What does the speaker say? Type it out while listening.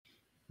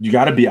You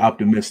got to be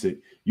optimistic.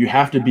 You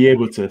have to be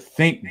able to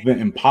think the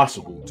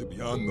impossible. To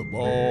Beyond the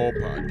Ball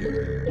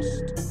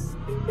podcast.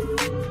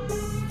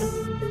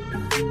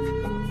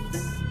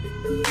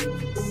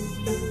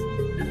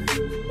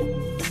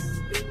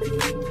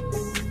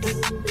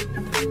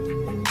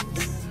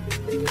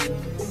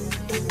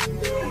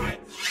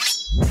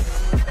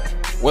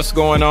 What's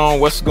going on?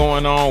 What's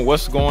going on?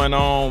 What's going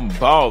on,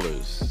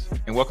 ballers?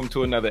 And welcome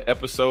to another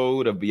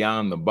episode of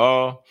Beyond the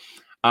Ball.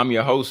 I'm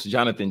your host,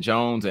 Jonathan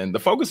Jones, and the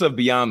focus of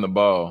Beyond the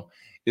Ball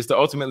is to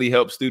ultimately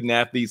help student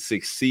athletes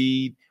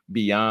succeed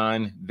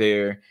beyond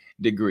their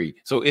degree.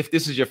 So if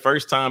this is your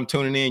first time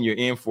tuning in, you're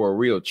in for a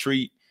real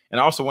treat. And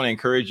I also want to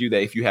encourage you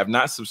that if you have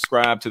not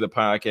subscribed to the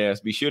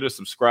podcast, be sure to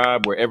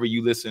subscribe wherever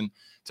you listen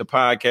to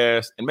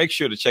podcasts, and make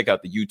sure to check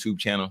out the YouTube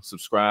channel,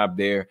 subscribe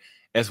there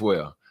as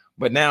well.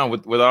 But now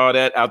with all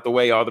that out the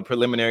way, all the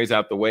preliminaries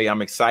out the way,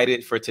 I'm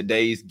excited for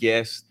today's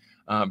guest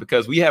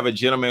because we have a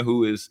gentleman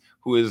who is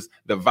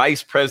the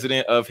vice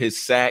president of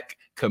his SAC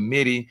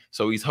committee.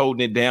 So he's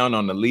holding it down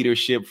on the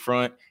leadership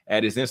front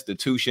at his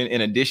institution. In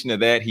addition to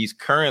that, he's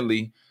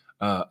currently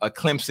a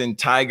Clemson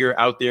Tiger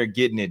out there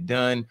getting it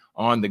done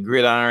on the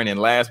gridiron. And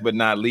last but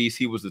not least,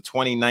 he was the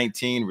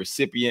 2019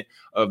 recipient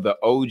of the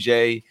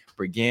O.J.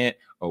 Brigant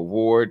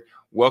Award.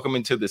 Welcome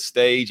into the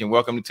stage and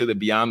welcome to the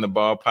Beyond the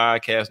Ball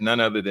podcast, none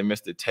other than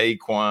Mr.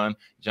 Tayquon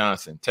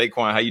Johnson.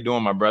 Tayquon, how you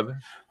doing, my brother?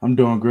 I'm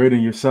doing great,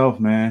 and yourself,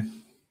 man?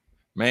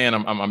 Man,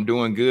 I'm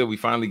doing good. We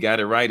finally got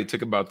it right. It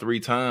took about 3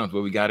 times,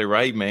 but we got it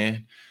right,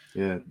 man.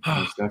 Yeah,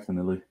 most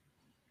definitely.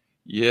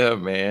 Yeah,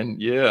 man.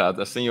 Yeah,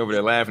 I seen you over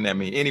there laughing at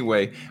me.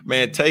 Anyway,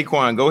 man,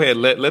 Tayquon, go ahead.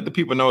 Let the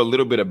people know a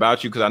little bit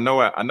about you, because I know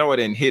I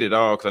didn't hit it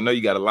all, because I know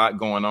you got a lot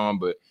going on.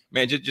 But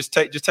man, just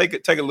take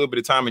a little bit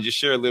of time and just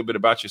share a little bit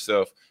about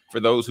yourself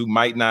for those who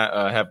might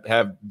not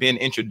have been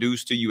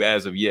introduced to you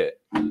as of yet.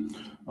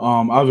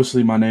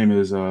 Obviously, my name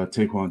is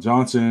Tayquon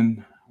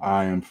Johnson.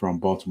 I am from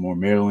Baltimore,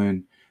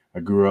 Maryland. I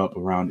grew up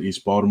around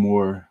East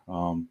Baltimore.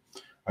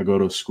 I go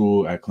to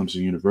school at Clemson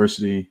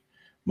University.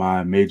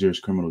 My major is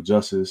criminal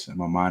justice, and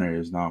my minor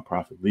is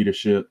nonprofit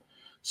leadership.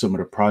 Some of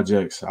the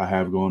projects I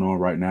have going on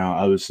right now,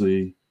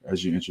 obviously,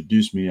 as you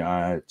introduced me,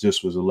 I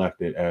just was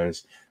elected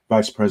as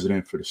vice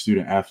president for the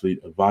Student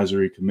Athlete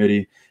Advisory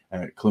Committee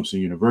at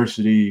Clemson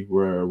University.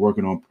 We're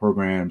working on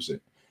programs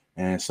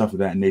and stuff of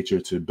that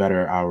nature to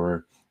better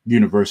our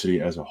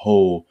university as a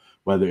whole,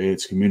 whether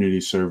it's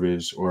community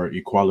service or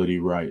equality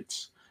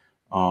rights.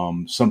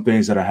 Some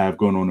things that I have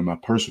going on in my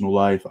personal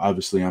life,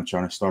 obviously, I'm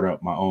trying to start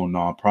up my own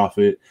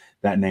nonprofit.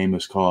 That name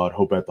is called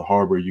Hope at the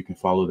Harbor. You can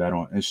follow that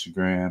on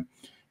Instagram.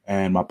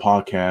 And my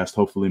podcast,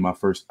 hopefully my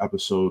first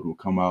episode will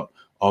come out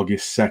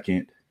August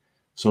 2nd.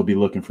 So be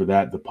looking for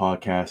that. The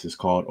podcast is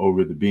called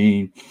Over the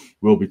Beam.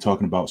 We'll be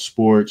talking about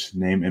sports,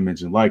 name,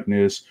 image, and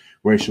likeness,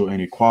 racial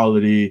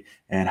inequality,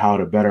 and how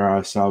to better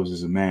ourselves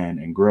as a man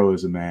and grow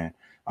as a man.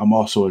 I'm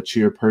also a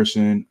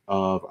chairperson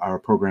of our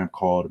program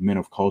called Men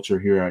of Culture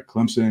here at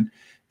Clemson.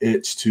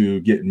 It's to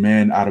get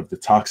men out of the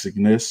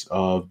toxicness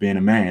of being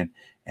a man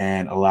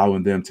and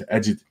allowing them to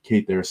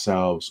educate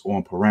themselves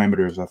on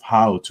parameters of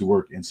how to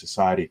work in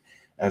society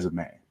as a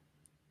man.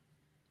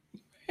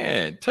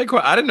 Man,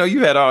 Tayquon, I didn't know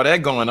you had all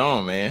that going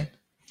on, man.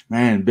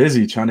 Man,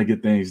 busy trying to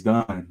get things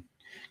done.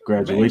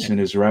 Graduation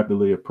is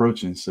rapidly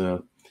approaching,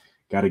 so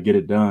got to get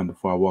it done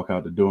before I walk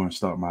out the door and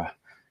start my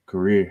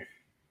career.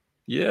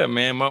 Yeah,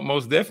 man,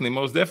 most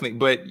definitely.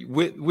 But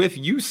with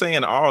you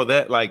saying all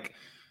that, like,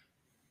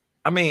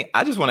 I mean,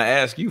 I just want to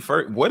ask you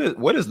first, what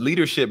does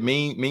leadership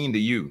mean to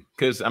you?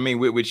 Because I mean,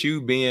 with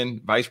you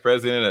being vice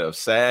president of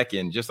SAC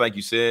and just like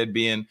you said,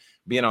 being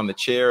on the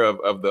chair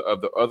of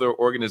the other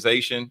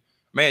organization,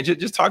 man,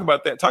 just talk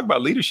about that. Talk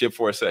about leadership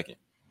for a second.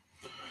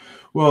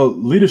 Well,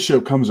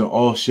 leadership comes in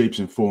all shapes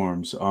and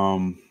forms.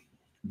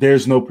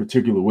 There's no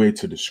particular way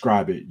to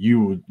describe it.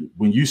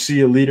 When you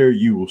see a leader,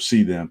 you will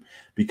see them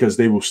because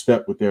they will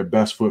step with their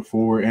best foot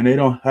forward, and they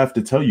don't have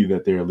to tell you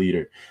that they're a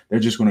leader. They're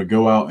just going to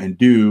go out and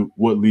do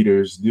what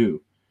leaders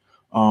do.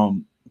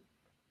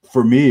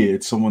 For me,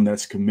 it's someone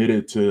that's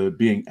committed to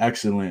being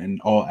excellent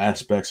in all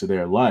aspects of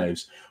their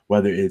lives,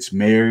 whether it's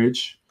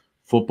marriage,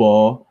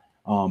 football,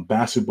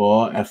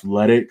 basketball,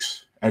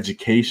 athletics,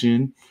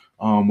 education,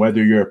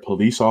 whether you're a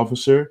police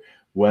officer,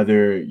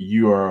 whether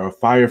you are a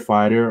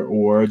firefighter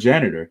or a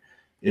janitor.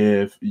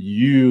 If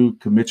you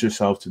commit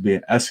yourself to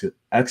being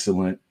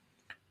excellent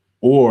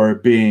or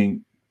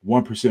being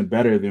 1%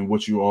 better than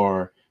what you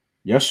are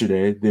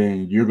yesterday,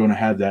 then you're going to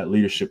have that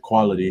leadership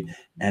quality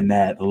and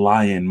that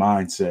lion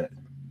mindset.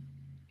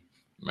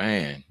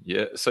 Man,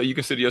 yeah. So you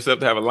consider yourself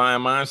to have a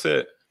lion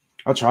mindset?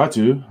 I try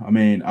to. I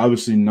mean,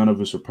 obviously none of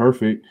us are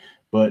perfect,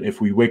 but if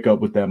we wake up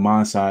with that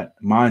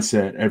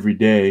mindset every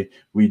day,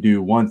 we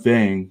do one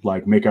thing,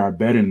 like make our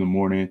bed in the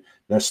morning,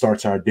 that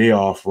starts our day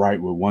off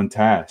right with one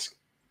task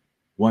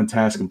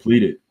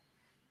completed.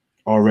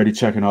 Already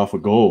checking off a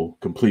goal,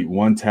 complete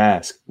one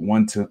task,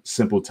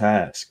 simple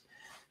task,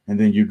 and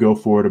then you go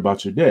forward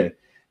about your day.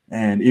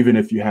 And even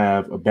if you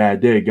have a bad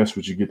day, guess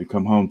what you get to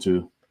come home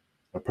to?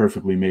 A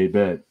perfectly made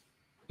bed.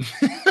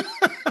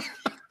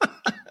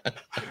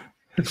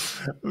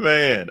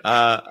 Man,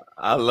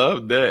 I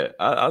love that.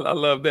 I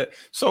love that.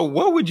 So,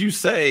 what would you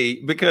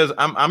say? Because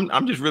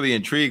I'm just really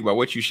intrigued by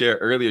what you shared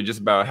earlier, just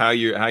about how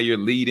you're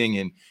leading,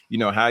 and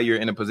how you're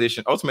in a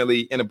position,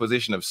 ultimately in a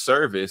position of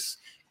service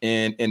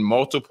in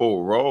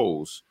multiple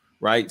roles,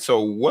 right?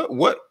 So,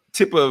 what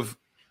tip of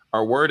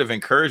or word of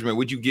encouragement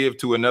would you give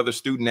to another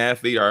student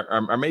athlete,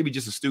 or maybe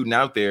just a student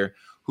out there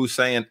who's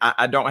saying,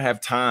 I don't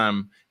have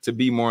time to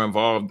be more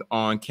involved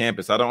on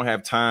campus. I don't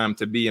have time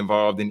to be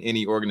involved in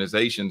any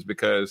organizations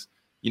because,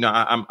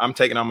 I'm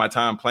taking on my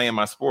time playing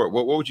my sport.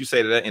 What would you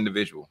say to that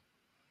individual?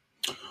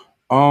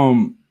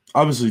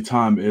 Obviously,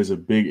 time is a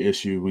big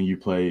issue when you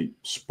play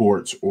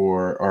sports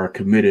or are a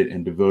committed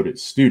and devoted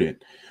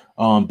student.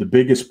 The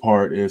biggest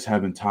part is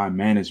having time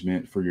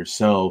management for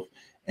yourself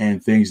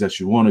and things that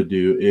you want to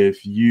do.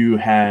 If you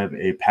have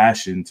a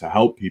passion to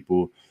help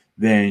people,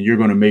 then you're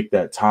going to make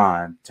that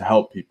time to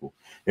help people.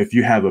 If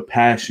you have a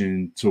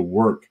passion to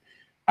work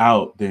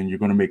out, then you're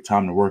going to make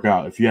time to work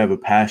out. If you have a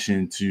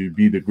passion to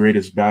be the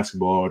greatest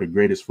basketball or the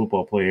greatest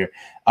football player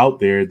out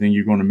there, then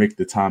you're going to make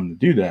the time to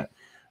do that.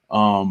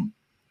 Um,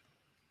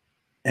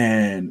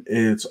 and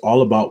it's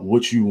all about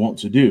what you want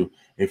to do.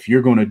 If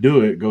you're going to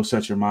do it, go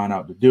set your mind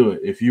out to do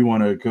it. If you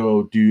want to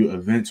go do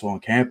events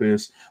on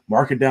campus,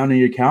 mark it down in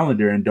your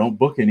calendar and don't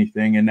book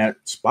anything in that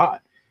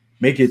spot.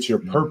 Make it your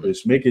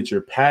purpose, make it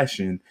your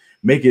passion,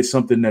 make it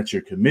something that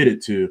you're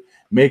committed to.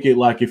 Make it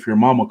like if your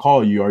mama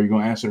call you, are you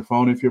going to answer the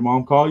phone if your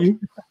mom call you?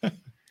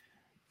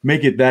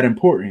 Make it that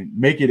important.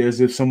 Make it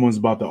as if someone's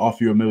about to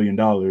offer you $1 million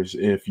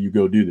if you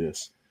go do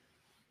this.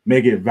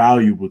 Make it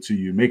valuable to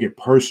you, make it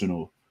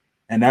personal.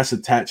 And that's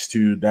attached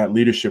to that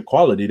leadership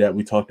quality that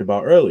we talked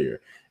about earlier.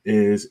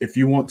 Is if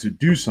you want to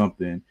do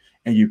something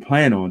and you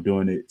plan on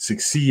doing it,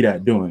 succeed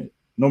at doing it,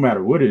 no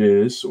matter what it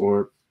is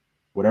or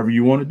whatever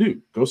you want to do,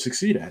 go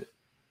succeed at it.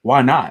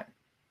 Why not?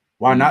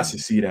 Why not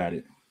succeed at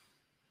it?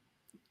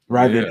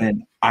 Rather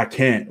than I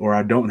can't or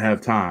I don't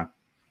have time.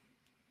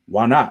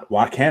 Why not?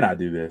 Why can't I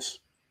do this?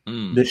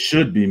 This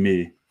should be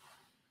me.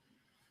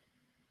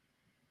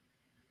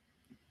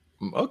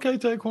 Okay,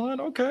 Tayquon.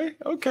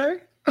 Okay.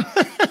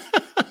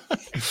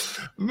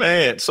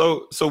 Man,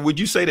 so would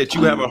you say that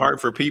you have a heart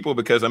for people?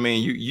 Because I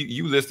mean,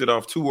 you listed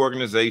off two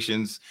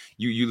organizations.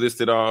 You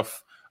listed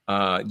off,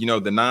 the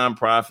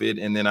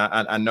nonprofit, and then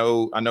I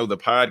know the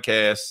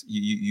podcast.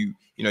 You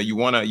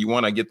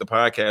want to get the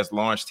podcast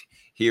launched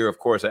here, of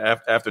course,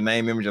 after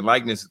Name, Image, and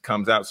Likeness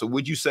comes out. So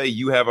would you say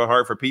you have a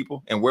heart for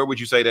people, and where would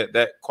you say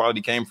that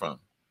quality came from?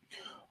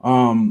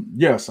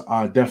 Yes,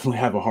 I definitely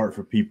have a heart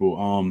for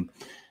people.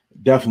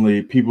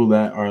 Definitely people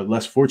that are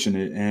less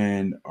fortunate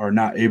and are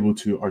not able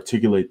to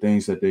articulate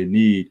things that they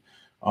need.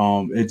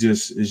 It's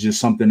just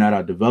something that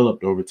I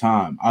developed over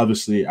time.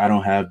 Obviously, I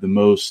don't have the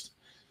most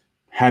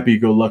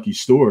happy-go-lucky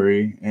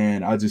story,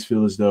 and I just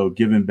feel as though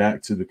giving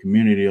back to the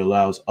community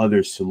allows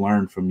others to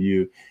learn from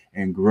you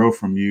and grow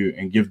from you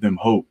and give them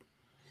hope.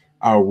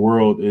 Our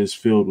world is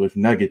filled with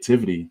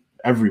negativity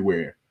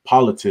everywhere,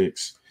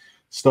 politics,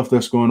 stuff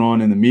that's going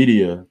on in the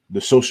media,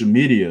 the social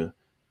media.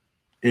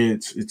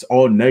 It's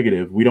all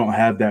negative. We don't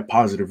have that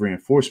positive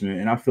reinforcement.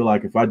 And I feel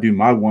like if I do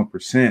my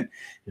 1%,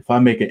 if I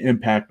make an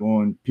impact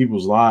on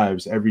people's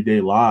lives,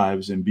 everyday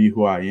lives, and be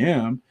who I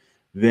am,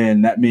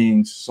 then that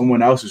means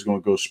someone else is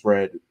going to go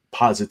spread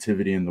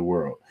positivity in the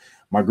world.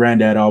 My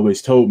granddad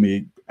always told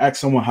me, ask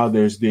someone how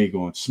their day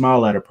going,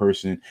 smile at a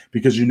person,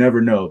 because you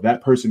never know.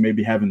 That person may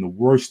be having the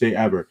worst day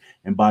ever.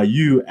 And by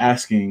you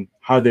asking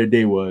how their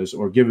day was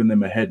or giving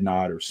them a head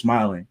nod or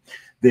smiling,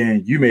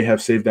 then you may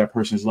have saved that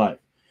person's life.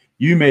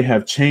 You may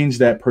have changed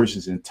that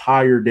person's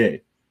entire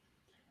day.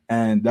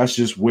 And that's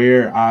just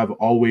where I've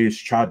always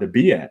tried to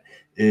be at,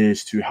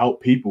 is to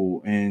help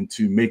people and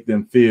to make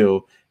them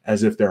feel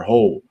as if they're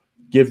whole.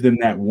 Give them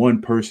that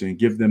one person,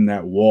 give them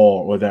that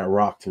wall or that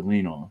rock to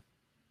lean on.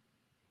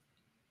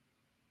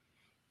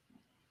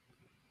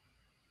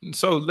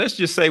 So let's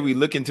just say we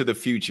look into the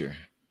future.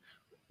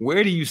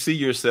 Where do you see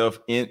yourself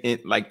in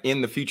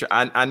the future?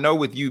 I know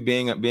with you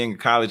being a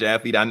college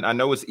athlete, I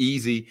know it's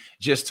easy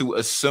just to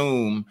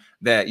assume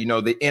that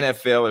the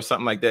NFL or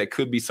something like that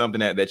could be something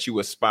that you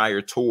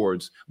aspire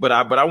towards. But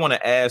I want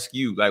to ask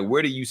you, like,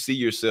 where do you see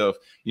yourself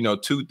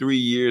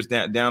 2-3 years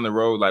down the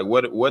road? Like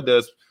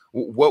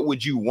what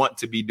would you want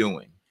to be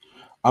doing?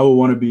 I would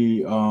want to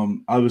be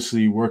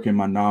obviously working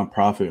my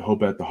nonprofit,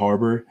 Hope at the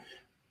Harbor.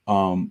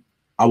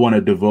 I want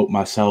to devote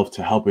myself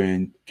to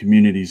helping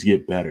communities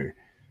get better.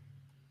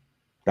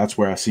 That's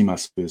where I see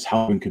myself, is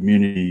helping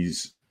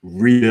communities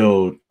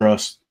rebuild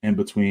trust in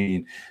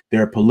between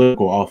their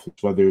political office,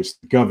 whether it's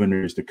the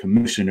governors, the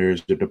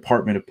commissioners, the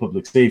Department of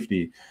Public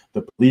Safety,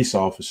 the police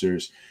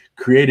officers,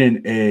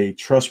 creating a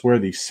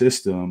trustworthy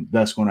system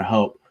that's going to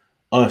help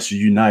us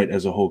unite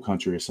as a whole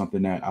country is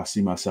something that I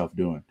see myself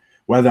doing,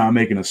 whether I'm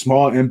making a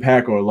small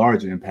impact or a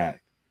large impact.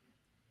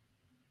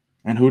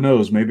 And who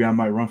knows, maybe I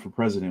might run for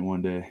president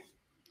one day.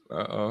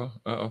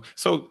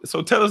 So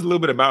tell us a little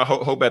bit about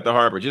Hope at the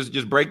Harbor.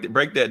 Just break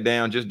that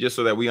down, just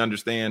so that we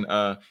understand,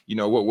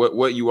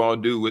 what you all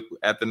do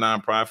at the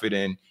nonprofit,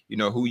 and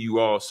who you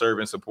all serve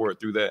and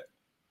support through that.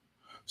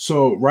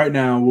 So right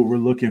now, what we're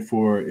looking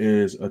for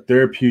is a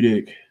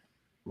therapeutic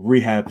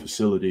rehab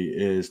facility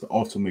is the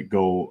ultimate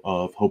goal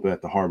of Hope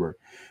at the Harbor.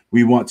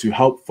 We want to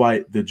help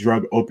fight the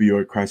drug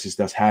opioid crisis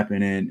that's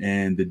happening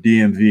in the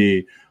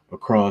DMV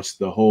across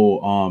the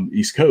whole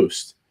East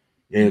Coast.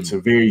 It's Mm.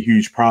 a very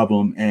huge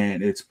problem,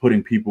 and it's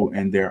putting people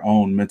in their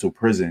own mental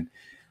prison.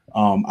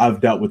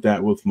 I've dealt with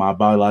that with my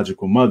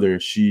biological mother.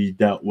 She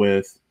dealt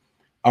with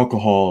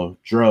alcohol,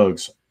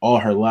 drugs all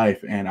her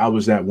life. And I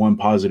was that one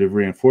positive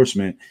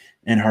reinforcement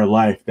in her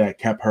life that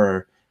kept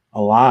her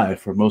alive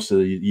for most of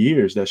the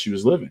years that she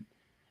was living.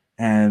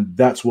 And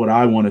that's what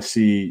I want to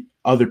see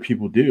other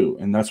people do.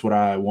 And that's what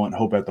I want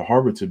Hope at the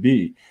Harbor to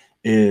be,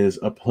 is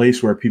a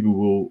place where people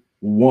will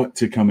want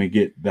to come and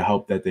get the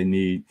help that they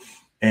need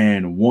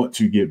and want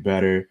to get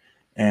better.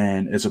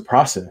 And it's a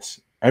process.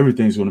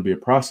 Everything's going to be a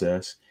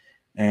process.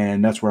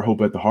 And that's where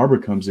Hope at the Harbor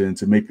comes in,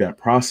 to make that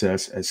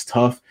process as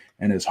tough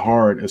and as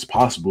hard as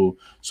possible.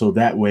 So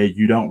that way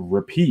you don't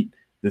repeat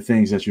the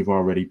things that you've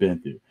already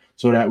been through.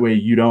 So that way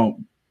you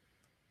don't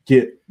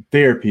get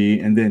therapy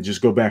and then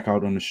just go back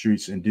out on the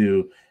streets and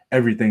do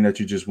everything that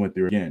you just went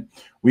through again.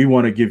 We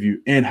want to give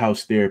you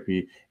in-house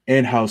therapy,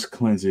 in-house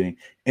cleansing,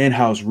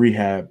 in-house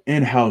rehab,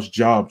 in-house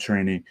job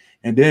training.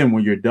 And then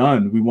when you're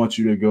done, we want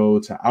you to go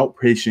to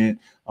outpatient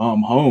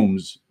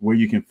homes where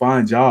you can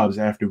find jobs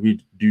after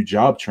we do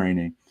job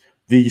training.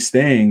 These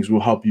things will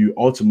help you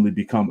ultimately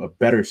become a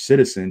better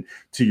citizen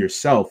to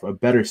yourself, a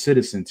better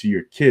citizen to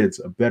your kids,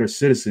 a better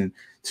citizen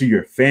to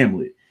your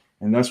family.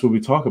 And that's what we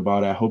talk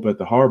about at Hope at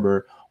the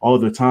Harbor all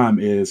the time,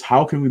 is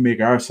how can we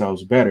make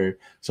ourselves better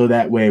so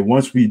that way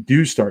once we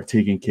do start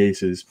taking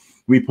cases,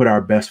 we put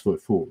our best foot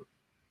forward.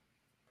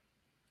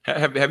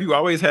 Have you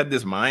always had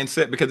this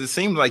mindset? Because it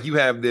seems like you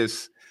have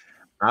this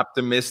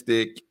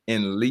optimistic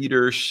and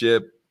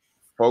leadership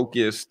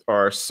focused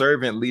or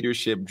servant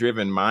leadership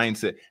driven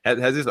mindset.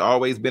 Has this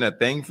always been a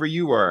thing for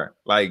you, or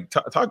like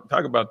talk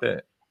about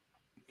that?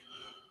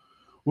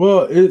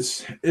 Well,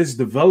 it's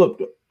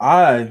developed.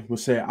 I would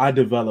say I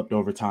developed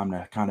over time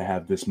to kind of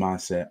have this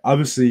mindset.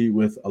 Obviously,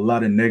 with a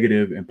lot of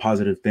negative and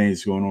positive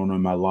things going on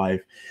in my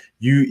life,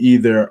 you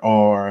either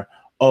are,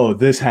 oh,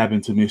 this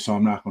happened to me, so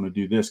I'm not going to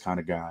do this kind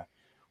of guy,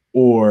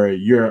 or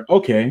you're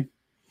okay.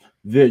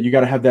 You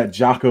got to have that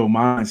Jocko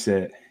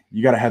mindset.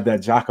 You got to have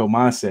that Jocko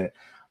mindset.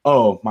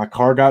 Oh, my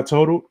car got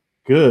totaled.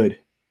 Good.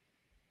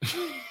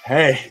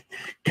 Hey,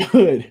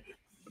 good.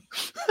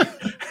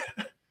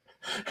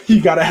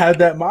 You got to have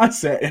that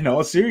mindset in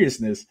all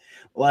seriousness.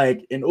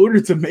 Like, in order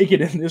to make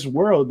it in this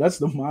world, that's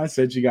the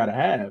mindset you got to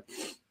have.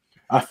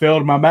 I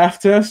failed my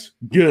math test.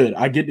 Good.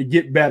 I get to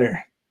get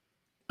better.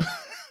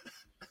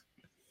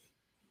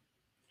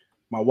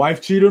 My wife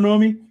cheated on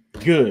me.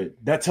 Good.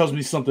 That tells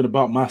me something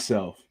about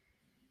myself.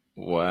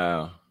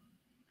 Wow.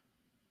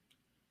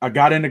 I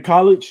got into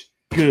college.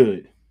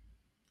 Good.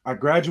 I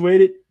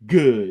graduated.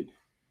 Good.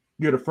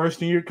 You're the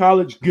first in your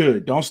college.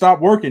 Good. Don't stop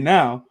working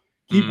now.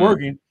 Keep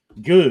working.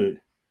 Good.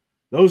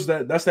 That's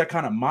that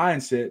kind of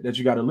mindset that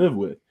you got to live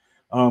with.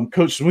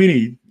 Coach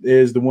Sweeney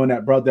is the one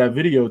that brought that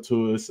video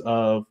to us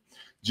of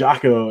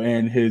Jocko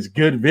and his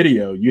good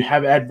video. You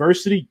have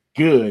adversity,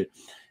 good.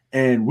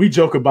 And we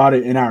joke about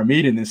it in our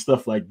meeting and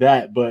stuff like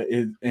that. But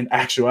in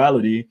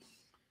actuality,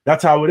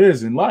 that's how it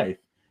is in life.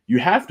 You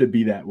have to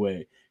be that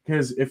way,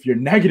 because if you're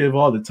negative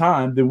all the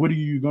time, then what are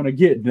you going to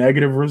get?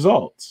 Negative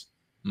results.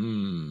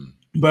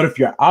 But if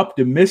you're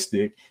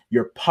optimistic,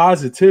 your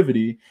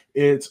positivity,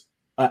 it's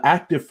an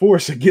active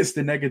force against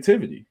the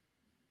negativity.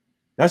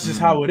 That's just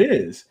how it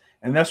is.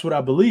 And that's what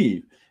I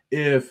believe.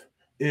 If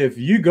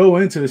you go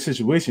into the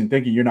situation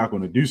thinking you're not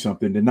going to do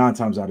something, then 9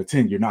 times out of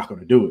 10, you're not going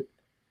to do it.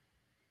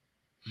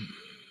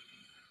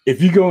 If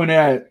you go in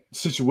that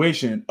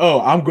situation,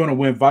 oh, I'm going to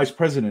win vice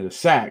president of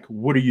SAC,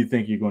 what do you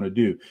think you're going to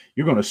do?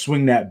 You're going to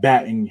swing that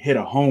bat and hit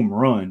a home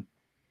run.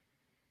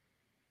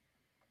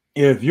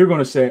 If you're going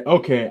to say,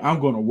 okay, I'm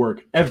going to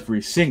work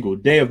every single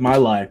day of my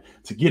life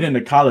to get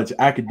into college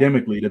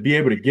academically, to be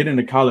able to get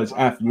into college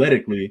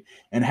athletically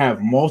and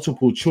have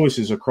multiple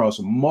choices across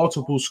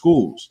multiple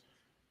schools,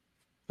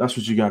 that's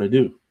what you got to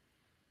do.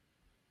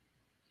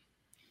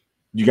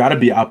 You got to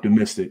be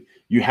optimistic.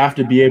 You have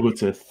to be able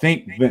to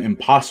think the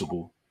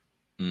impossible.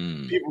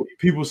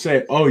 People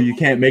say, oh, you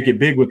can't make it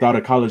big without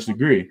a college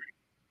degree.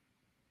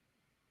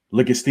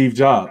 Look at Steve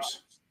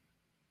Jobs.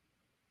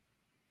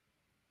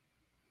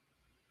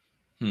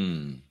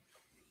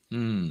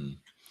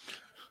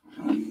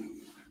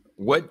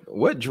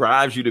 What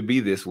drives you to be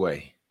this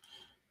way?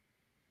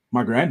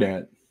 My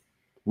granddad.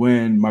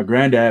 When my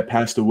granddad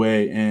passed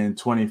away in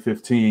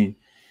 2015,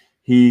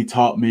 he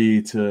taught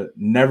me to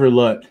never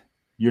let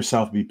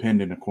yourself be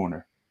pinned in a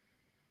corner.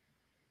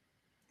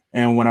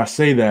 And when I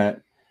say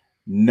that,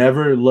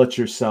 never let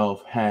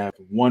yourself have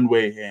one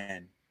way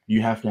in.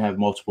 You have to have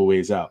multiple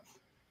ways out.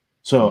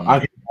 So I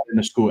can get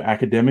into school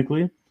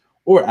academically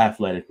or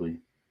athletically.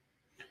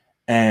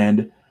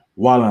 And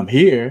while I'm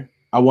here,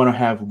 I want to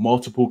have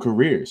multiple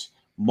careers,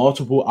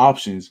 multiple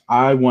options.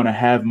 I want to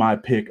have my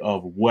pick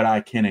of what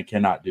I can and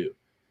cannot do.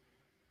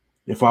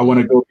 If I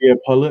want to go be a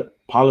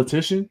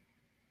politician,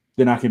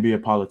 then I can be a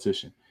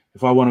politician.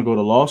 If I want to go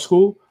to law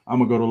school, I'm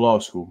going to go to law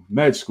school,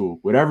 med school,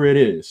 whatever it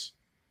is,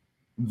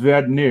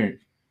 veterinary,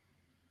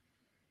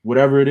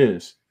 whatever it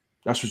is.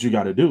 That's what you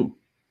got to do.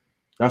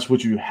 That's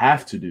what you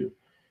have to do.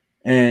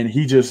 And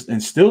he just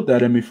instilled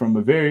that in me from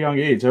a very young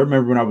age. I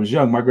remember when I was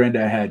young, my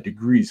granddad had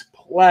degrees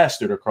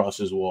plastered across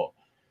his wall.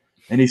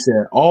 And he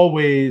said,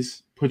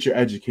 always put your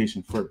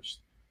education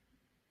first.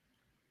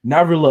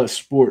 Never let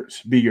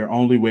sports be your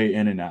only way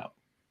in and out.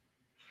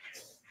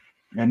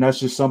 And that's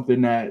just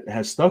something that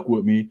has stuck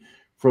with me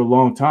for a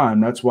long time.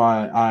 That's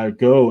why I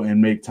go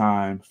and make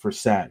time for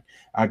SAC.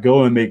 I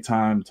go and make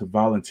time to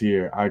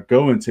volunteer. I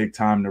go and take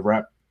time to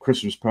wrap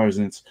Christmas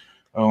presents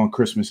on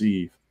Christmas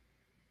Eve.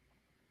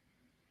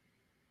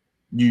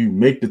 You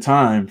make the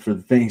time for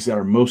the things that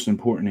are most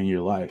important in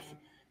your life.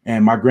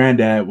 And my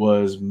granddad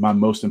was my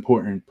most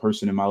important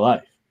person in my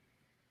life.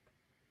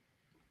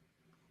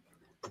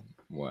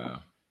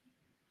 Wow.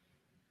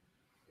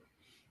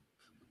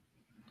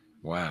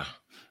 Wow.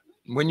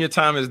 When your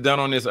time is done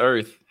on this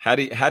earth, how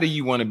do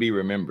you want to be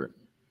remembered?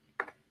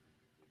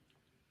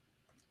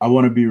 I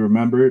want to be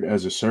remembered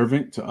as a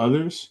servant to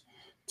others,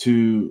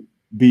 to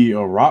be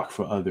a rock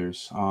for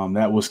others.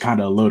 That was kind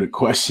of a loaded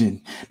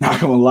question.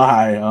 Not gonna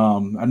lie,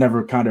 I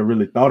never kind of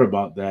really thought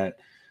about that,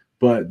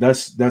 but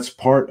that's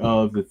part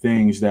of the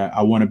things that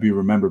I want to be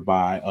remembered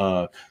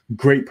by.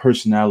 Great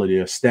personality,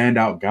 a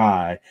standout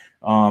guy.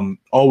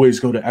 Always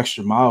go the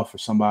extra mile for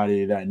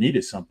somebody that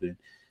needed something.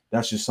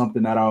 That's just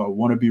something that I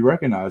want to be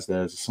recognized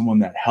as someone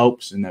that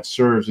helps and that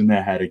serves and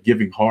that had a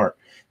giving heart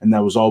and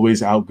that was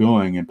always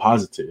outgoing and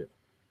positive.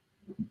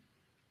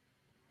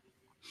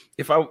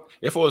 If I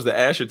was to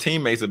ask your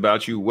teammates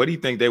about you, what do you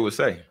think they would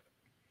say?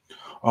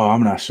 Oh,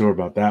 I'm not sure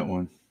about that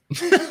one.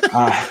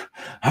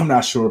 I'm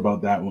not sure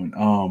about that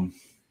one.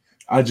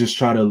 I just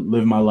try to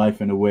live my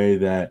life in a way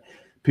that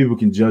people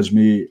can judge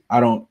me. I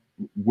don't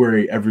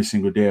worry every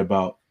single day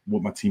about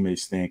what my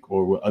teammates think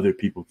or what other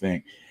people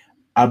think.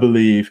 I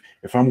believe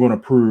if I'm going to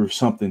prove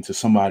something to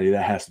somebody,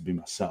 that has to be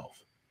myself.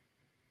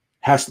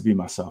 Has to be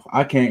myself.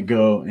 I can't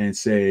go and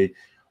say,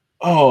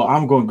 oh,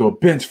 I'm going to go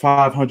bench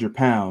 500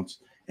 pounds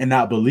and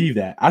not believe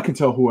that. I can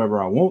tell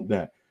whoever I want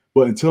that.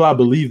 But until I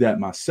believe that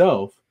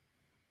myself,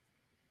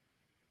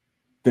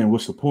 then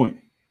what's the point?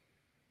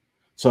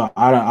 So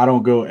I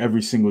don't go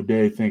every single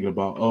day thinking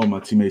about, oh,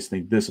 my teammates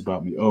think this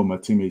about me. Oh, my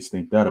teammates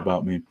think that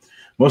about me.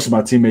 Most of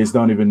my teammates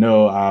don't even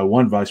know I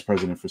won vice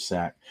president for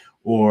SAC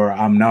or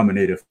I'm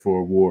nominated for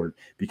an award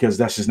because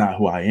that's just not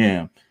who I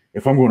am.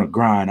 If I'm going to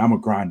grind, I'm going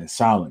to grind in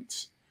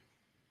silence.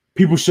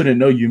 People shouldn't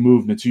know you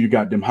moved until you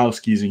got them house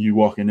keys and you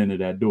walking into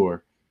that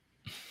door.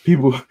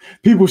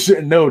 People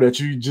shouldn't know that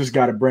you just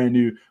got a brand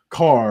new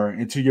car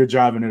until you're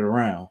driving it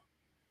around.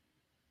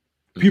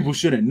 People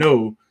shouldn't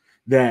know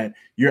that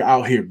you're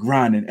out here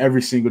grinding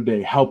every single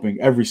day, helping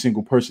every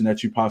single person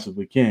that you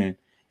possibly can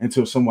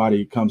until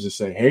somebody comes and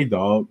say, hey,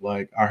 dog,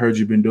 like, I heard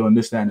you've been doing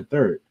this, that, and the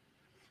third.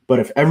 But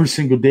if every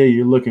single day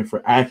you're looking for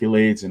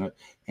accolades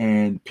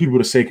and people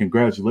to say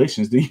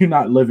congratulations, then you're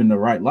not living the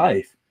right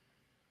life.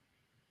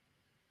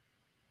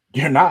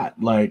 You're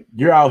not. Like,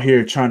 you're out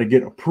here trying to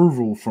get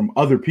approval from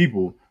other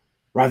people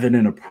rather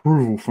than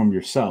approval from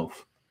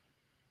yourself.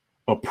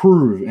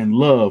 Approve and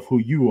love who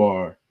you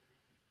are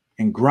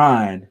and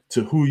grind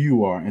to who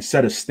you are and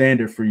set a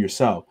standard for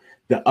yourself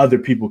that other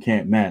people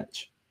can't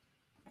match.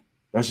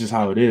 That's just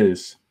how it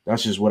is.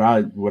 That's just what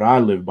I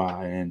live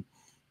by. And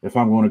if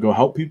I'm going to go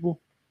help people,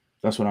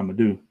 that's what I'm gonna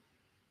do.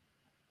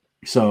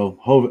 So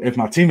if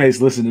my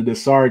teammates listen to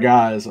this, sorry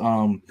guys,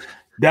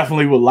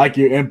 definitely would like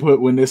your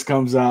input when this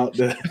comes out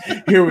to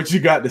hear what you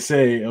got to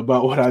say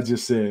about what I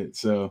just said.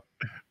 So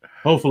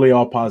hopefully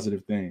all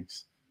positive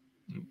things.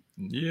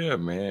 Yeah,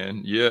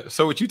 man. Yeah.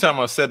 So what you talking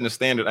about setting the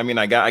standard? I mean,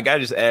 I got to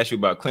just ask you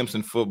about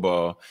Clemson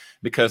football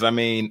because I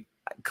mean,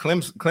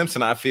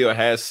 Clemson, I feel,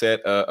 has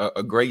set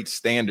a great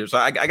standard. So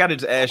I got to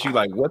just ask you,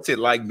 like, what's it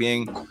like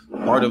being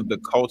part of the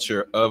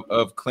culture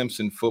of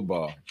Clemson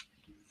football?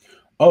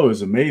 Oh,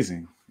 it's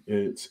amazing.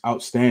 It's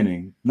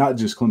outstanding. Not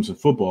just Clemson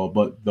football,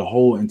 but the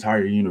whole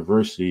entire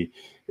university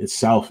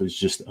itself is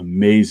just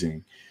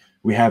amazing.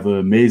 We have an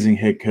amazing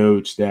head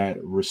coach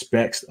that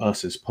respects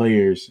us as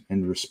players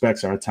and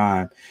respects our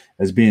time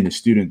as being a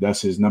student.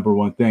 That's his number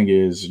one thing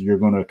is you're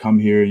going to come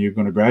here and you're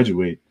going to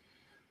graduate.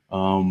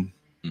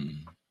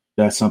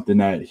 That's something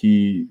that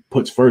he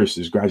puts first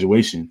is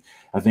graduation.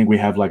 I think we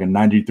have like a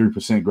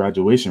 93%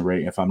 graduation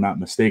rate, if I'm not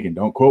mistaken.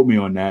 Don't quote me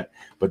on that,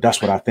 but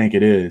that's what I think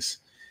it is.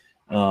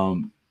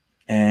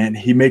 And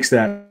he makes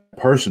that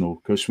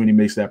personal. Coach Sweeney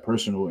makes that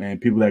personal. And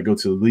people that go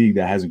to the league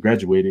that hasn't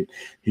graduated,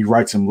 he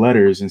writes them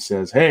letters and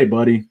says, hey,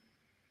 buddy,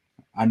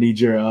 I need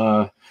you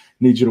to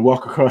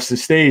walk across the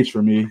stage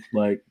for me.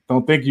 Like,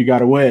 don't think you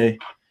got away.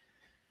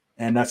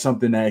 And that's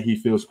something that he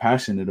feels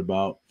passionate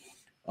about.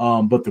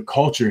 But the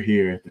culture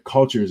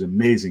is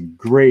amazing.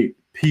 Great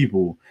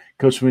people.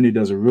 Coach Sweeney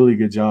does a really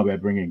good job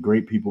at bringing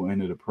great people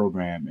into the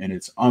program, and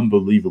it's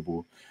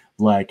unbelievable.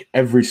 Like,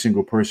 every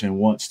single person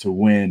wants to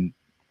win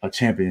a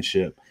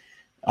championship.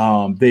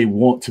 They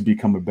want to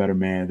become a better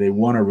man. They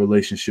want a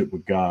relationship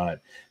with God.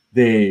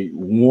 they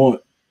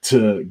want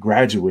to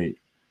graduate.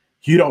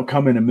 You don't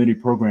come into many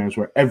programs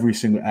where every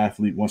single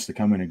athlete wants to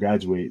come in and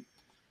graduate.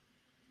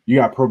 You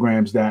got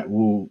programs that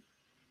will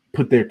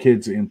put their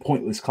kids in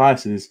pointless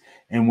classes,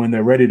 and when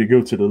they're ready to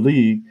go to the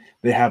league,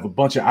 they have a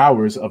bunch of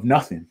hours of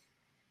nothing.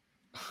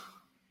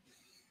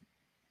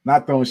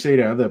 Not throwing shade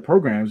at other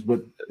programs,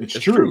 but it's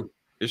true.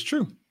 It's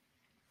true.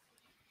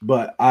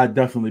 But I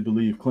definitely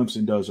believe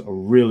Clemson does a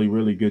really,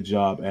 really good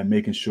job at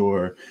making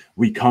sure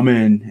we come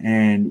in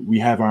and we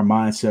have our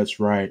mindsets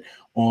right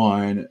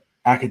on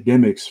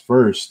academics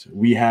first.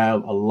 We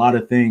have a lot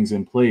of things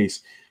in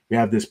place. We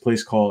have this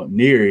place called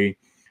NERI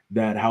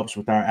that helps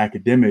with our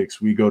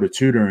academics. We go to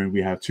tutoring.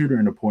 We have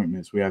tutoring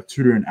appointments. We have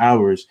tutoring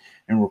hours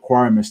and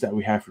requirements that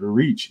we have to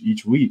reach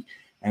each week.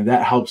 And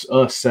that helps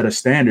us set a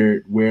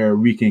standard where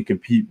we can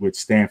compete with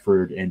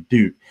Stanford and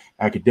Duke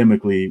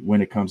academically when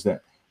it comes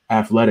to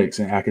athletics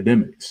and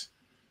academics.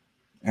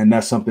 And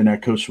that's something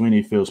that Coach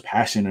Sweeney feels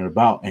passionate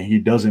about, and he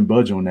doesn't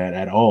budge on that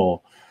at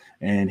all.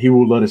 And he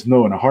will let us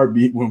know in a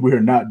heartbeat when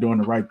we're not doing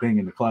the right thing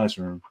in the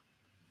classroom.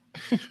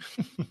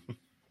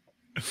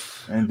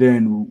 And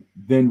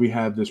then we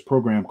have this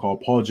program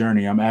called Paul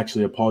Journey. I'm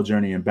actually a Paul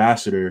Journey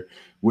ambassador,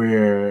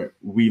 where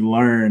we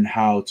learn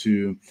how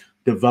to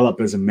develop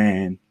as a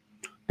man,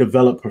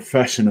 develop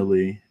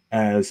professionally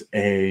as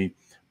a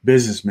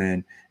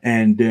businessman,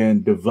 and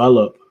then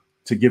develop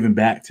to giving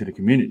back to the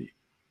community.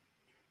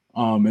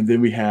 And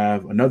then we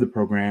have another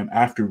program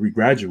after we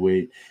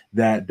graduate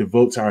that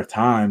devotes our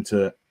time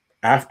to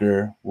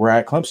after we're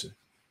at Clemson.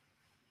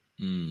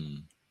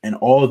 And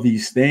all of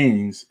these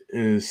things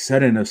is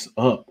setting us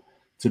up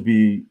to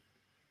be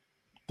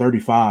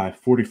 35,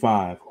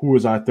 45. Who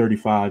is our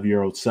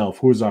 35-year-old self?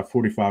 Who is our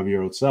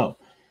 45-year-old self?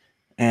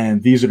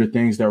 And these are the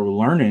things that we're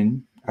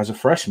learning as a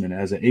freshman,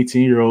 as an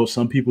 18-year-old,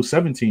 some people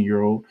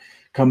 17-year-old,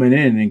 coming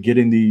in and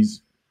getting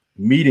these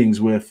meetings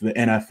with the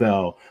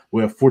NFL,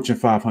 with Fortune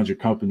 500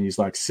 companies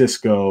like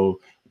Cisco,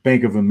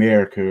 Bank of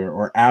America,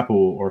 or Apple,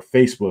 or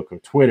Facebook, or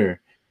Twitter.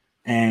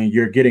 And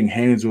you're getting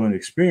hands-on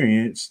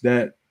experience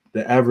that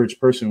the average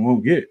person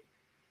won't get.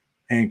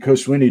 And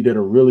Coach Sweeney did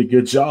a really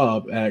good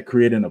job at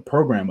creating a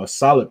program, a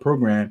solid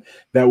program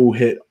that will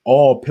hit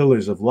all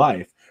pillars of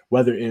life,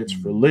 whether it's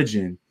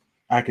religion,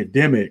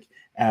 academic,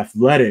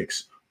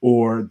 athletics,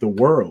 or the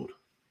world.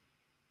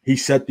 He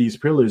set these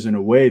pillars in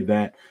a way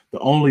that the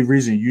only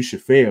reason you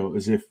should fail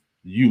is if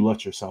you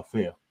let yourself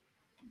fail.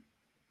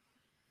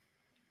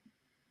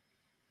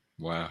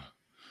 Wow.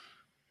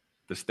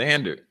 The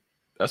standard.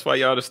 That's why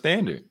y'all the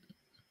standard.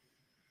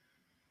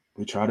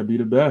 We try to be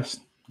the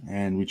best,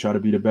 and we try to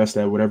be the best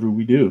at whatever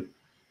we do.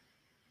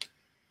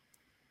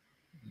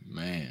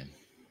 Man,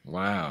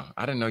 wow.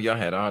 I didn't know y'all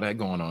had all that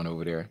going on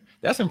over there.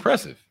 That's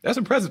impressive. That's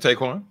impressive,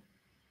 Tayquon.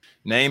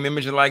 Name,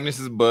 image, and likeness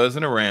is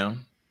buzzing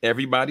around.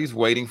 Everybody's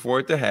waiting for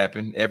it to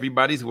happen.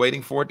 Everybody's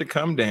waiting for it to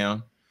come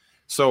down.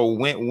 So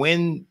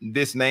when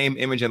this name,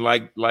 image, and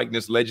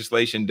likeness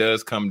legislation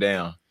does come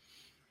down,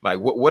 like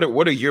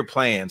what are your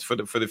plans for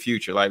the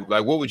future? Like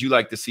what would you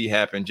like to see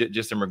happen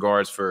just in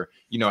regards for,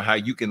 how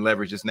you can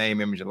leverage this name,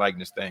 image, and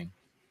likeness thing?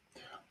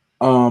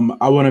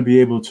 I want to be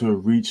able to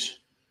reach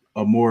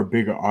a more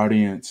bigger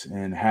audience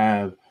and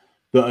have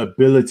the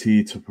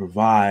ability to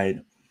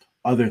provide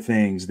other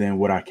things than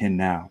what I can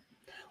now.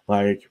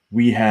 Like,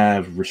 we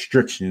have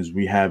restrictions,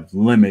 we have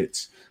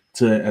limits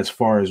to as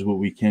far as what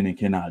we can and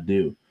cannot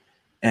do.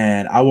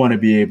 And I want to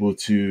be able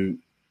to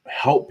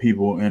help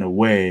people in a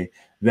way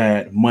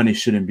that money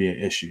shouldn't be an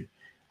issue.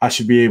 I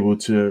should be able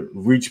to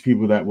reach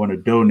people that want to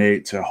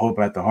donate to Hope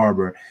at the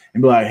Harbor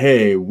and be like,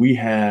 hey, we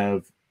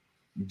have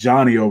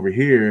Johnny over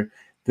here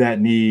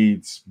that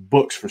needs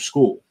books for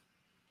school.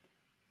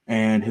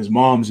 And his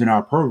mom's in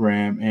our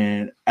program.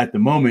 And at the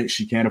moment,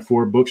 she can't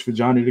afford books for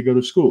Johnny to go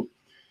to school.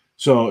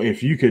 So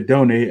if you could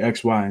donate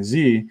X, Y, and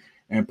Z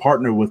and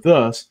partner with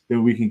us,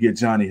 then we can get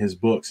Johnny his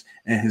books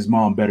and his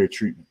mom better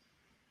treatment.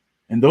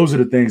 And those are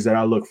the things that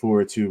I look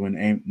forward to when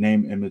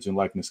name, image, and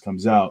likeness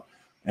comes out.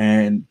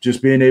 And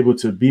just being able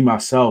to be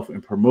myself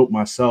and promote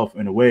myself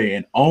in a way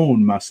and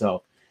own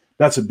myself.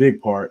 That's a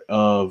big part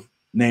of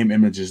name,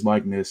 images,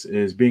 likeness,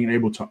 is being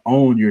able to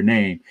own your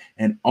name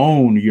and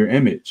own your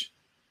image.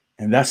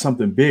 And that's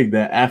something big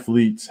that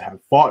athletes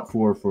have fought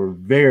for a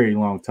very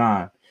long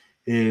time,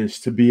 is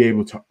to be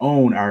able to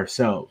own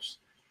ourselves.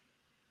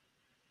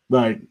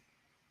 Like,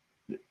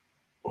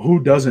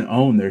 who doesn't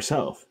own their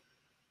self?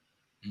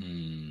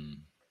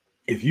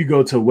 If you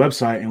go to a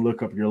website and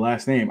look up your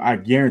last name, I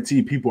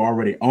guarantee people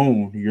already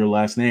own your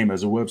last name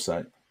as a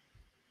website.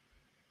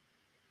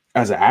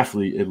 As an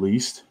athlete, at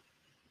least.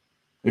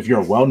 If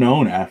you're a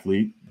well-known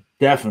athlete,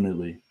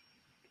 definitely.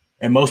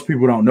 And most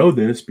people don't know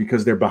this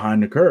because they're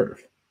behind the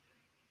curve.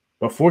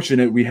 But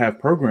fortunate, we have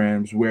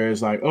programs where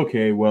it's like,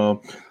 okay,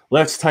 well,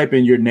 let's type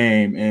in your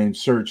name and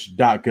search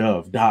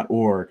 .gov,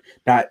 .org,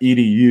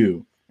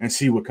 .edu and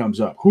see what comes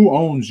up. Who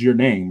owns your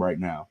name right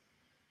now?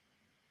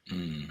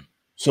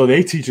 So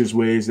they teach us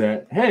ways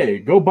that, hey,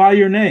 go buy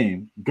your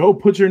name, go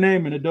put your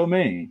name in a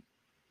domain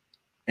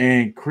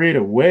and create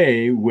a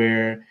way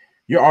where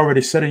you're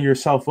already setting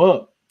yourself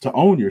up to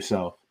own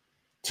yourself.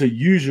 to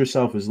use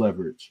yourself as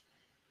leverage.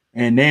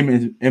 And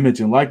name,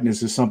 image, and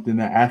likeness is something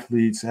that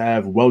athletes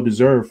have well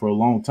deserved for a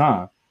long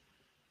time.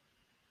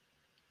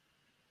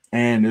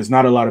 And there's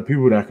not a lot of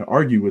people that can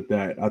argue with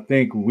that. I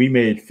think we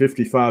made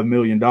 $55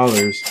 million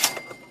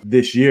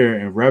this year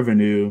in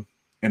revenue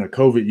in a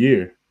COVID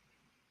year.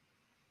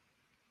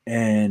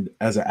 And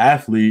as an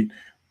athlete,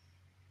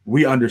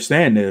 we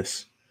understand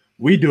this.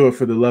 We do it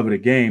for the love of the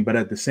game, but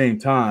at the same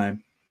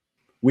time,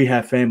 we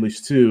have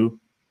families too.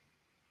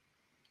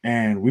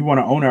 And we want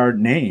to own our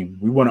name.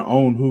 We want to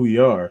own who we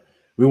are.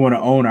 We want to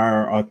own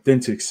our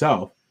authentic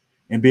self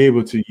and be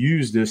able to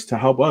use this to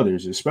help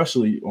others,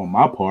 especially on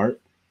my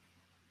part.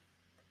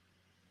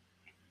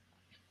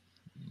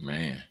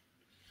 Man,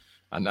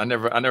 I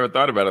never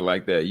thought about it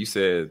like that. You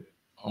said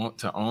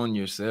to own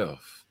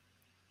yourself.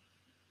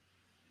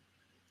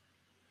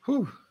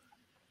 Whew.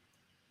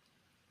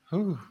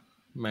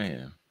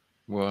 Man.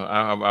 Well,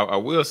 I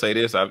will say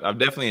this. I've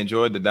definitely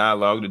enjoyed the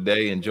dialogue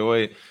today.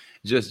 Enjoyed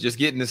just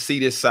getting to see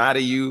this side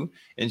of you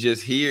and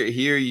just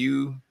hear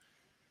you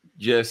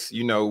just,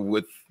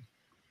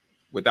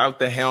 without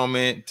the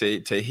helmet,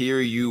 to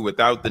hear you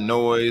without the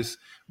noise,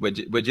 but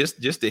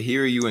just to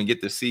hear you and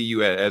get to see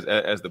you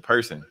as the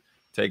person,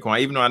 Tayquon.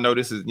 Even though I know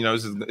this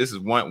is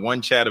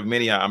one chat of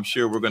many I'm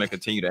sure we're going to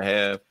continue to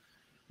have.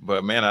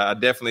 But man, I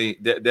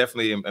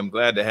definitely am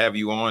glad to have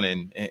you on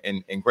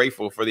and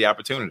grateful for the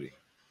opportunity.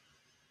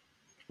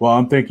 Well,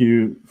 I'm thank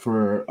you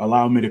for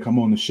allowing me to come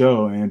on the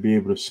show and be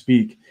able to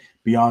speak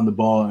beyond the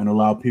ball and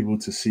allow people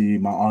to see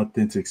my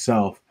authentic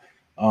self.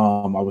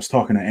 I was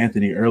talking to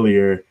Anthony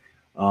earlier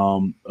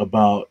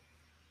about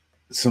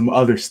some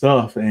other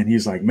stuff, and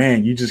he's like,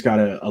 man, you just got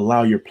to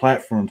allow your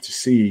platform to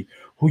see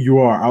who you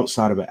are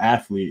outside of an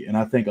athlete. And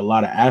I think a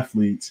lot of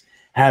athletes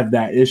have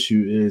that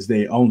issue is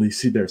they only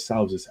see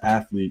themselves as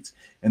athletes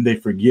and they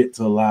forget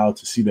to allow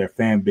to see their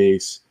fan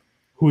base,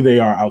 who they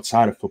are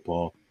outside of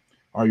football.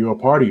 Are you a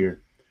partier?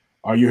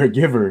 Are you a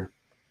giver?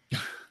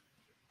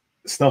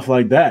 Stuff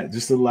like that.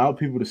 Just allow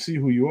people to see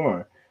who you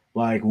are.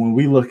 Like when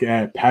we look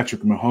at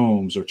Patrick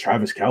Mahomes or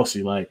Travis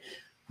Kelce, like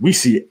we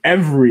see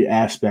every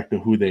aspect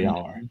of who they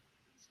are.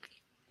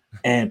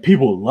 And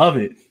people love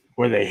it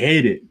or they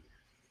hate it.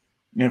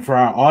 And for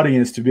our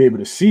audience to be able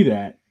to see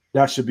that,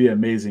 that should be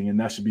amazing. And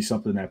that should be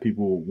something that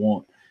people will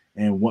want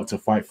and want to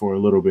fight for a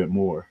little bit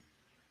more,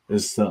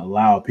 is to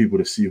allow people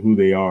to see who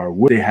they are,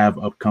 what they have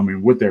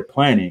upcoming, what they're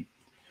planning.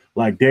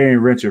 Like Darren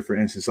Rencher, for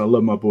instance. I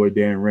love my boy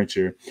Darren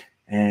Rencher.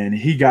 And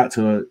he got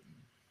to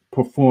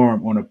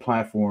perform on a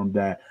platform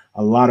that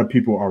a lot of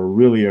people are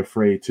really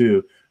afraid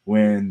to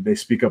when they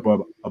speak up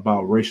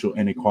about racial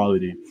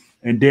inequality.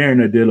 And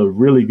Darren did a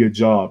really good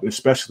job,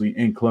 especially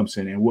in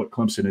Clemson and what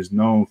Clemson is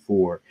known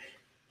for.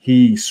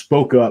 He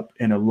spoke up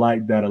in a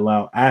light that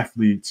allowed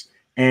athletes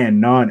and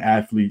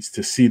non-athletes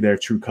to see their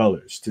true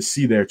colors, to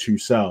see their true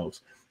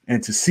selves,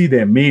 and to see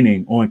their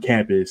meaning on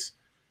campus.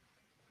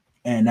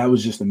 And that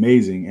was just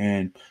amazing.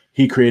 And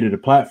he created a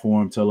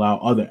platform to allow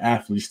other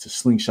athletes to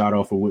slingshot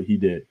off of what he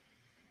did.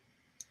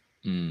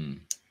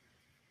 Man,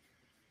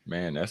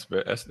 that's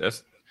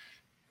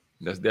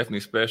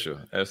definitely special.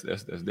 That's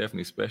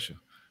definitely special.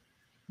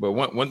 But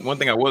one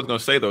thing I was going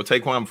to say, though,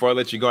 Tayquon, before I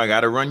let you go, I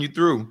got to run you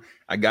through.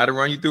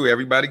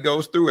 Everybody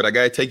goes through it. I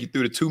got to take you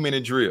through the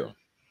 2-minute drill.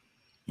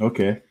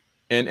 Okay.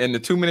 And the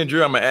 2-minute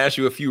drill, I'm going to ask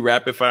you a few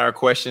rapid fire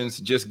questions.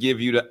 Just give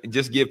people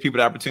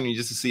the opportunity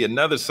just to see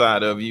another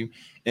side of you.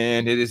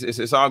 And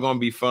it's all going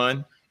to be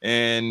fun.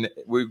 And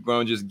we're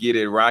going to just get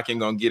it rocking,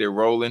 going to get it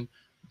rolling.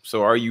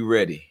 So are you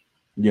ready?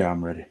 Yeah,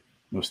 I'm ready.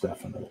 Most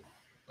definitely.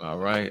 All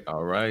right.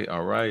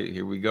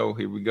 Here we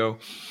go.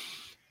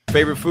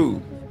 Favorite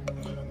food?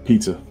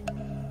 Pizza.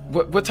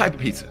 What type of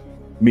pizza?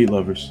 Meat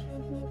lovers.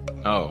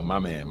 Oh, my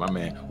man.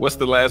 What's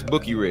the last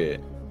book you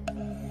read?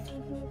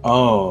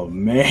 Oh,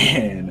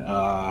 man.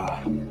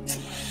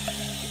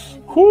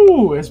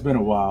 It's been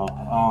a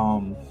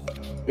while.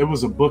 It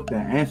was a book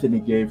that Anthony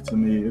gave to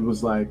me. It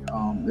was like,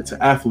 it's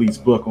an athlete's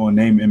book on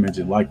name, image,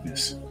 and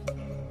likeness.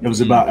 It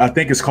was about, I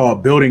think it's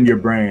called Building Your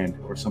Brand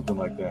or something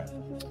like that.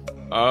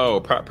 Oh,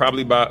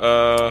 probably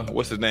by,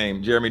 what's his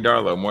name? Jeremy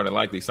Darlow, more than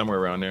likely, somewhere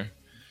around there.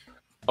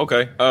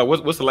 Okay.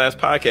 What's the last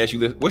podcast you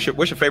listen?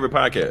 What's your favorite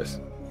podcast?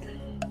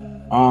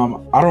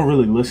 I don't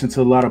really listen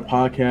to a lot of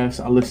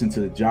podcasts. I listen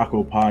to the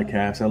Jocko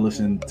podcast. I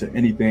listen to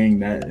anything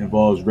that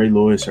involves Ray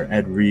Lewis or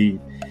Ed Reed.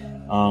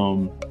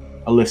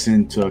 I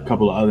listen to a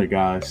couple of other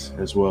guys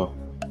as well.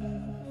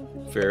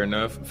 Fair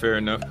enough.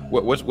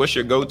 What's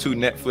your go-to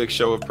Netflix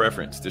show of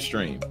preference to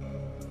stream?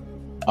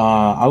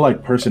 I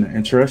like Person of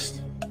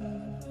Interest.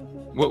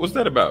 What's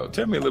that about?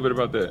 Tell me a little bit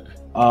about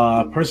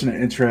that. Person of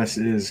Interest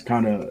is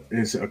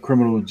a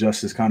criminal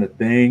justice kind of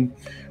thing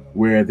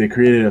where they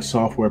created a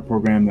software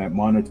program that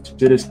monitors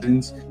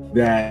citizens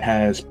that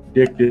has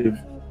predictive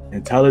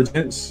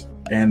intelligence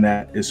and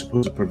that is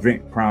supposed to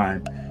prevent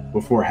crime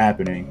before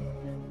happening.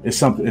 It's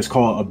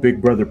called a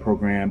Big Brother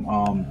program.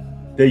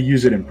 They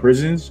use it in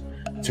prisons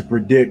to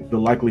predict the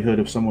likelihood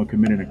of someone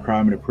committing a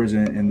crime in a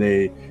prison, and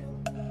they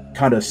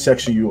kind of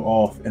section you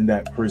off in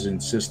that prison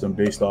system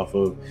based off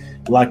of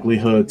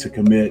likelihood to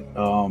commit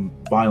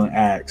violent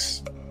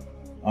acts,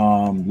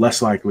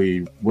 less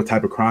likely what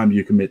type of crime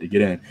you commit to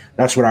get in.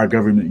 That's what our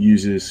government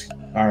uses,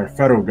 our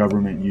federal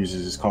government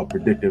uses, is called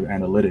predictive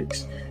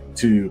analytics,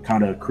 to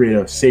kind of create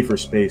a safer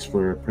space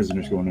for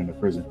prisoners going into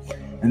prison.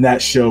 And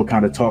that show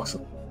kind of talks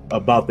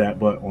about that,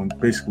 but on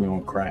basically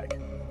on crack.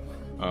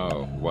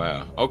 Oh,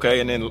 wow. Okay,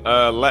 and then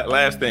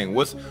last thing,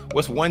 what's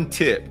one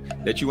tip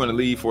that you want to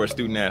leave for a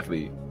student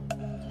athlete?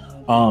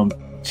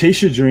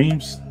 Chase your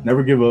dreams,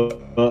 never give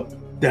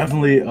up.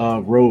 Definitely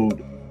a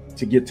road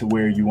to get to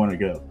where you want to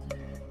go.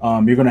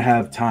 You're going to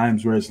have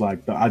times where it's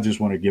like, I just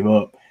want to give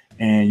up,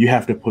 and you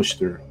have to push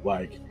through.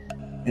 Like,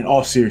 in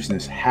all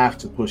seriousness, have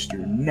to push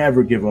through.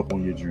 Never give up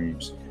on your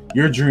dreams.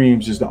 Your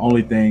dreams is the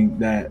only thing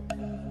that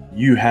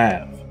you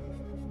have.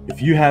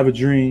 If you have a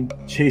dream,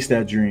 chase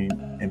that dream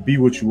and be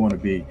what you want to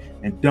be,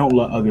 and don't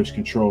let others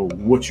control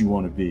what you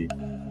want to be.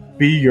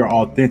 Be your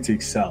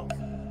authentic self.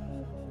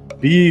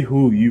 Be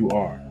who you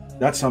are.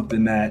 That's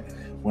something that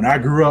when I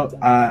grew up,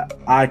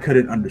 I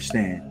couldn't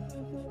understand.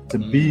 To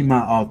be my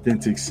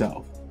authentic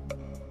self.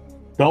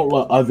 Don't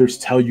let others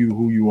tell you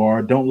who you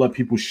are. Don't let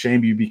people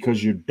shame you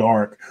because you're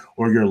dark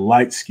or you're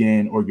light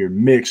skinned or you're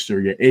mixed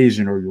or you're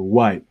Asian or you're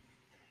white.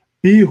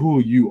 Be who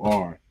you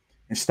are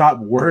and stop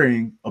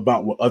worrying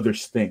about what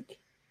others think.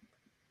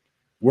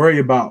 Worry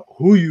about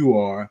who you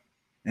are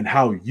and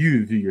how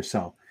you view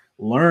yourself.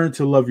 Learn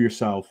to love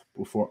yourself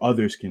before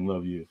others can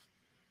love you.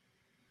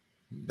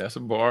 That's a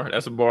bar.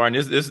 That's a bar. And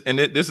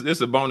this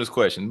is a bonus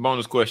question.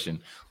 Bonus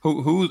question.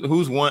 Who's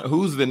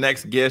the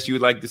next guest you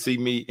would like to see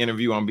me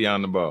interview on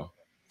Beyond the Ball?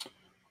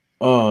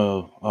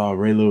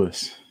 Ray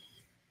Lewis.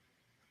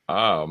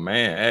 Oh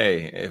man,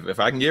 hey, if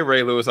I can get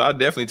Ray Lewis, I'll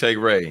definitely take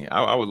Ray.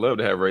 I would love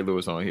to have Ray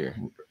Lewis on here.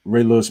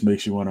 Ray Lewis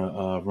makes you want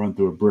to run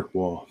through a brick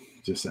wall.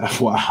 Just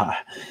FYI.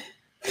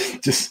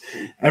 Just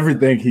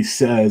everything he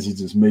says, he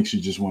just makes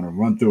you just want to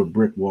run through a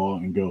brick wall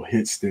and go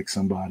hit stick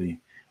somebody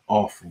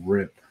off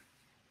rip.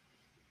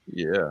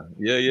 Yeah.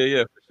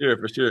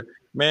 For sure.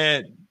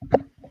 Man,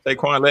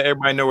 Tayquon, let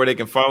everybody know where they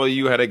can follow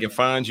you, how they can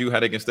find you, how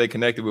they can stay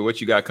connected with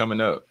what you got coming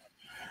up.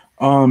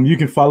 You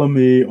can follow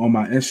me on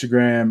my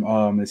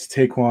Instagram. It's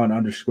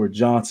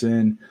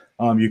Tayquon_Johnson.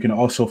 You can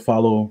also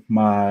follow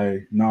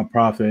my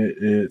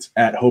nonprofit. It's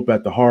at Hope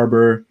at the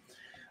Harbor.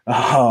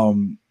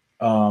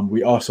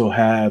 We also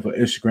have an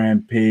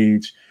Instagram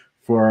page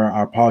for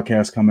our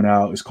podcast coming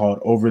out. It's called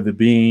Over the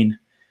Bean.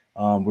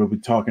 We'll be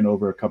talking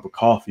over a cup of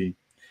coffee.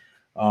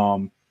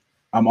 I'm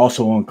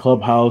also on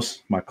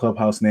Clubhouse. My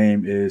Clubhouse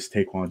name is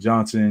Tayquon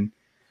Johnson.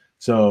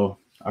 So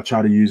I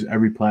try to use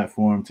every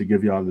platform to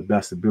give y'all the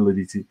best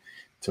ability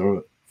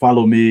to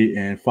follow me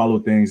and follow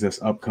things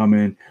that's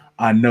upcoming.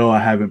 I know I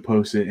haven't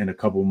posted in a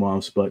couple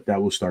months, but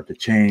that will start to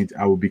change.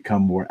 I will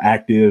become more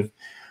active,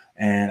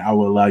 and I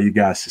will allow you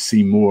guys to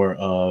see more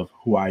of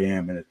who I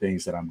am and the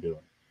things that I'm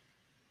doing.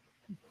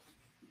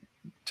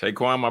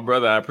 Tayquon, my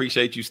brother, I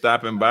appreciate you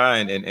stopping by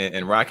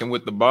and rocking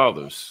with the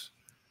ballers.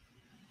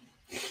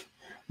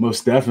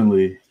 Most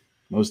definitely.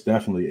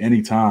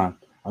 Anytime.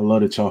 I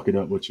love to chalk it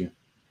up with you.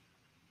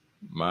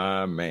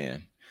 My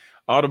man.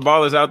 All the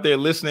ballers out there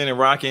listening and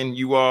rocking,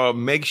 you all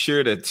make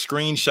sure to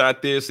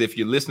screenshot this if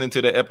you're listening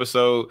to the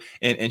episode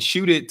and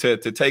shoot it to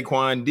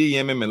Tayquon,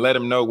 DM him and let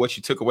him know what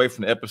you took away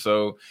from the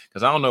episode.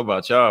 Because I don't know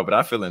about y'all, but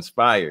I feel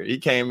inspired. He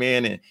came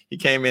in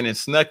and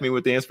snuck me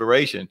with the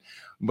inspiration.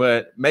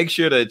 But make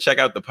sure to check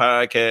out the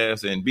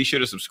podcast and be sure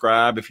to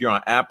subscribe. If you're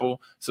on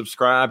Apple,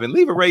 subscribe and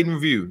leave a rating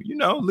review.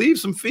 Leave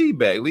some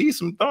feedback, leave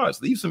some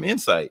thoughts, leave some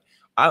insight.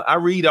 I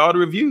read all the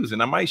reviews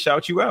and I might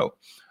shout you out.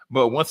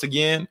 But once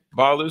again,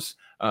 ballers,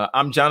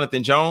 I'm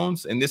Jonathan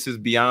Jones, and this is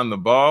Beyond the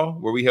Ball,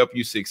 where we help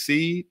you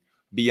succeed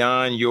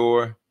beyond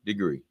your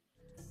degree.